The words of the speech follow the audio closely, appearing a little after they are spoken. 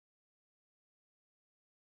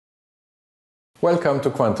Welcome to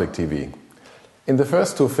QUANTEC TV. In the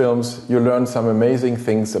first two films, you learned some amazing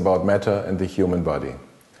things about matter and the human body.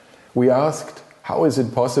 We asked, how is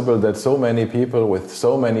it possible that so many people with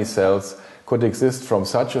so many cells could exist from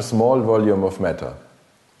such a small volume of matter?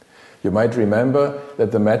 You might remember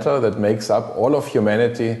that the matter that makes up all of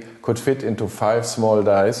humanity could fit into 5 small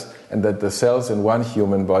dice, and that the cells in one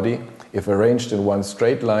human body, if arranged in one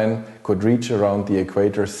straight line, could reach around the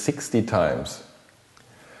equator 60 times.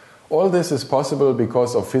 All this is possible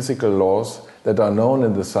because of physical laws that are known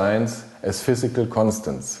in the science as physical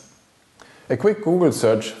constants. A quick Google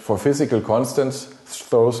search for physical constants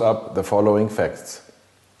throws up the following facts.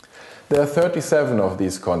 There are 37 of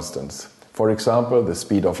these constants. For example, the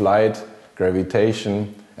speed of light,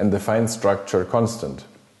 gravitation, and the fine structure constant.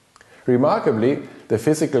 Remarkably, the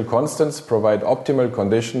physical constants provide optimal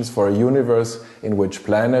conditions for a universe in which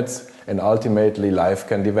planets and ultimately life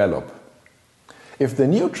can develop. If the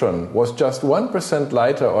neutron was just 1%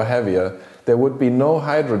 lighter or heavier, there would be no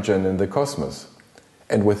hydrogen in the cosmos.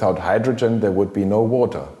 And without hydrogen, there would be no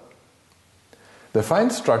water. The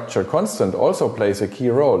fine structure constant also plays a key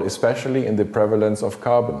role, especially in the prevalence of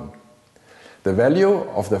carbon. The value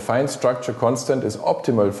of the fine structure constant is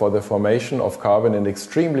optimal for the formation of carbon in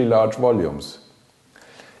extremely large volumes.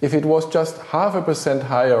 If it was just 0.5%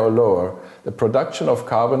 higher or lower, the production of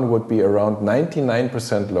carbon would be around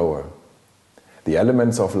 99% lower. The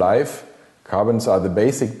elements of life, carbons are the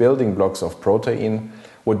basic building blocks of protein,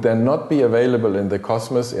 would then not be available in the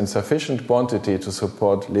cosmos in sufficient quantity to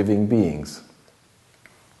support living beings.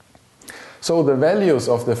 So the values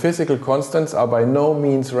of the physical constants are by no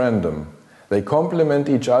means random. They complement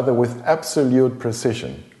each other with absolute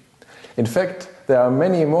precision. In fact, there are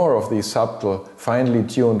many more of these subtle, finely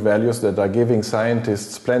tuned values that are giving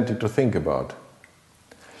scientists plenty to think about.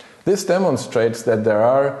 This demonstrates that there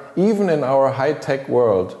are, even in our high-tech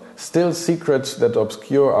world, still secrets that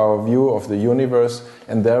obscure our view of the universe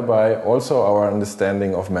and thereby also our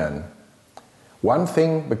understanding of man. One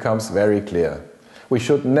thing becomes very clear. We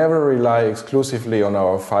should never rely exclusively on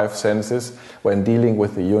our 5 senses when dealing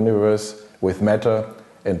with the universe, with matter,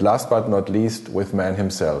 and last but not least, with man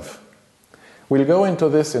himself. We'll go into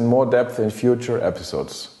this in more depth in future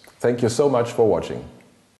episodes. Thank you so much for watching.